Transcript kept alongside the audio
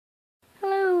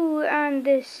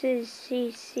This is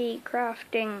CC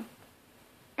Crafting,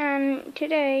 and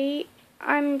today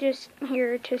I'm just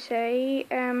here to say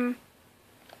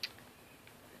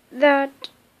that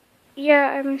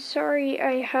I'm sorry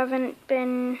I haven't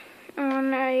been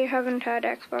on. I haven't had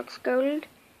Xbox Gold.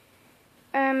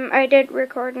 I did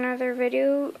record another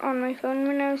video on my phone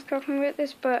when I was talking about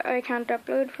this, but I can't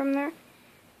upload from there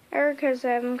because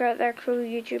I haven't got that cool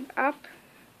YouTube app.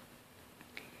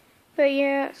 But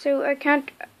yeah, so I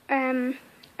can't, I'm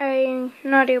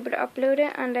not able to upload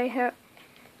it, and I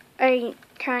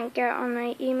can't get on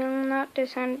my email and that to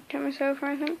send it to myself or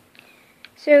anything.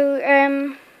 So,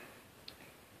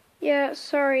 yeah,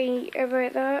 sorry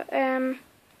about that.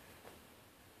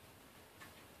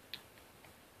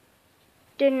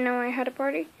 Didn't know I had a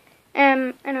party.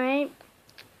 Anyway,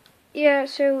 yeah,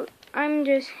 so I'm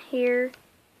just here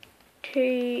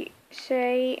to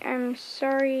say I'm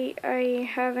sorry I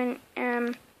haven't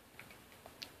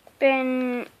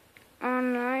been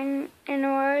online in a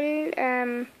while.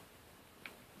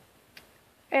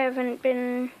 I haven't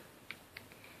been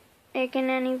making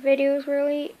any videos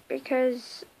really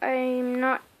because I'm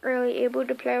not really able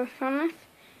to play with Thunderth,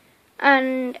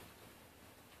 and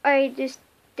I just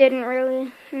didn't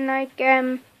really like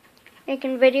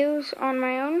making videos on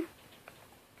my own.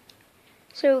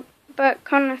 So, but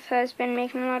Connorth has been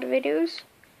making a lot of videos.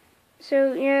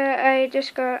 So yeah, I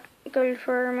just got gold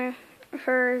for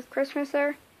Christmas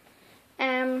there.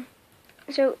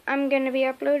 So I'm gonna be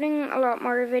uploading a lot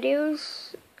more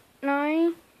videos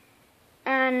now.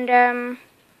 And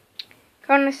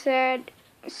Connor said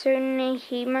soon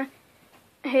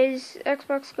his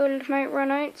Xbox Gold might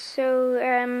run out. So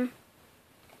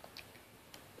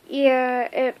yeah,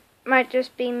 it might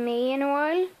just be me in a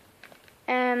while.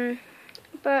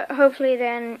 But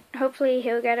hopefully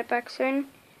he'll get it back soon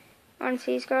once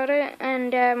he's got it,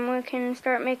 and we can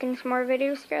start making some more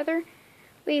videos together.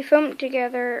 We filmed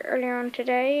together earlier on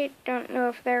today. Don't know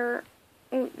if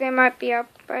they might be up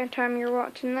by the time you're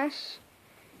watching this.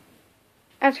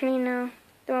 Actually, no,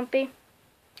 they won't be.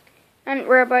 And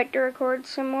we're about to record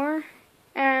some more.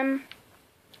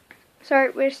 Sorry,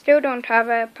 we still don't have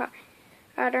a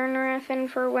pattern or anything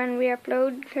for when we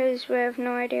upload, because we have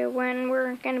no idea when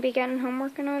we're going to be getting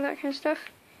homework and all that kind of stuff.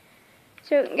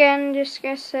 So again, just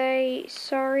gonna say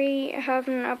sorry I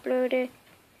haven't uploaded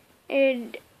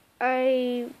it.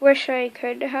 I wish I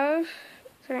could have.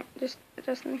 Sorry, just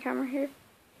adjusting the camera here.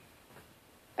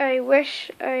 I wish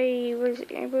I was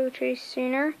able to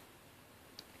sooner.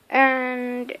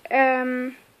 And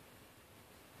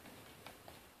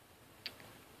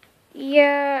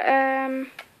yeah,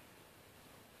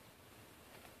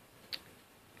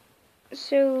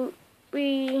 so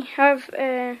we have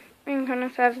kind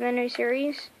of have the new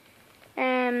series,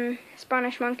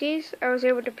 Spanish Monkeys. I was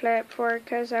able to play it before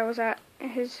because I was at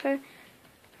his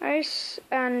house,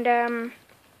 and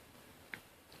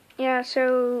yeah,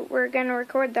 so we're gonna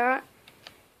record that.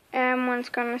 Once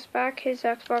Connor's back, his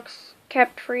Xbox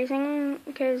kept freezing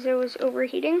because it was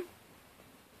overheating.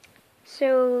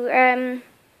 So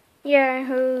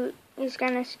yeah, he's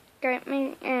gonna Skype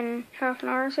me in half an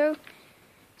hour or so.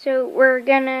 So we're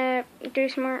gonna do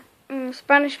some more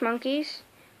Spanish Monkeys.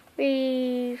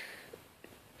 We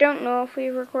don't know if we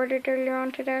recorded earlier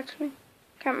on today, actually.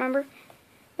 Can't remember.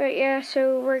 But yeah,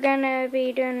 so we're gonna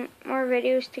be doing more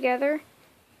videos together.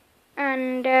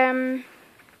 And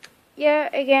yeah,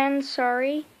 again,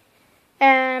 sorry.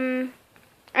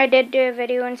 I did do a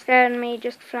video instead of me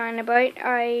just flying about.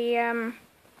 I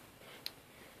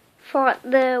fought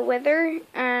the wither,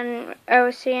 and I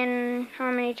was seeing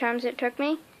how many times it took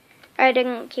me. I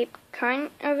didn't keep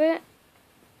count of it,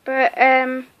 but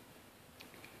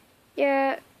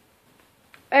yeah,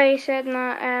 I said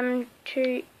that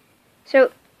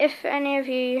so if any of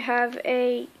you have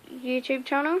a YouTube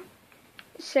channel,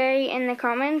 say in the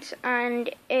comments, and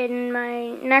in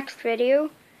my next video,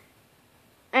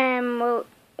 right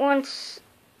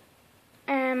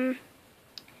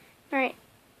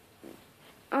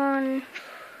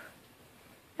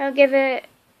I'll give it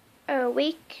a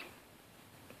week,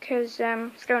 because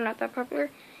still not that popular.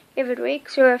 Give it a week.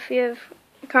 So if you've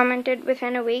commented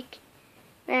within a week,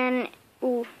 then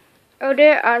I'll do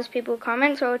it as people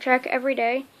comment, so I'll check every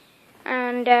day.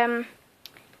 And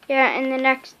yeah, in the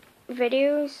next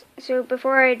videos, so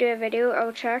before I do a video,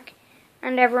 I'll check,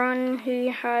 and everyone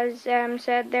who has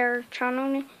said their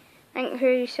channel, and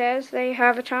who says they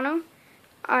have a channel,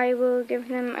 I will give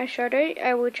them a shout out.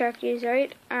 I will check these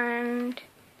out, and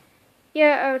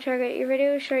yeah, I'll check out your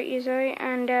videos, shout yous out,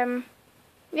 and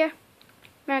yeah,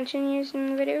 mention yous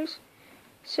in the videos.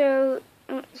 So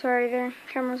sorry, the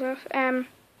camera's off.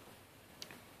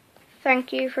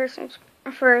 Thank you for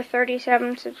for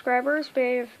 37 subscribers.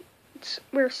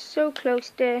 We're so close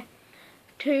to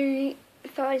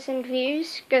 2,000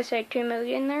 views. Gonna say 2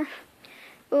 million there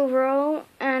overall.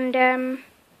 And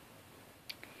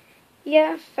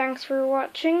yeah, thanks for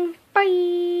watching.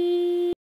 Bye.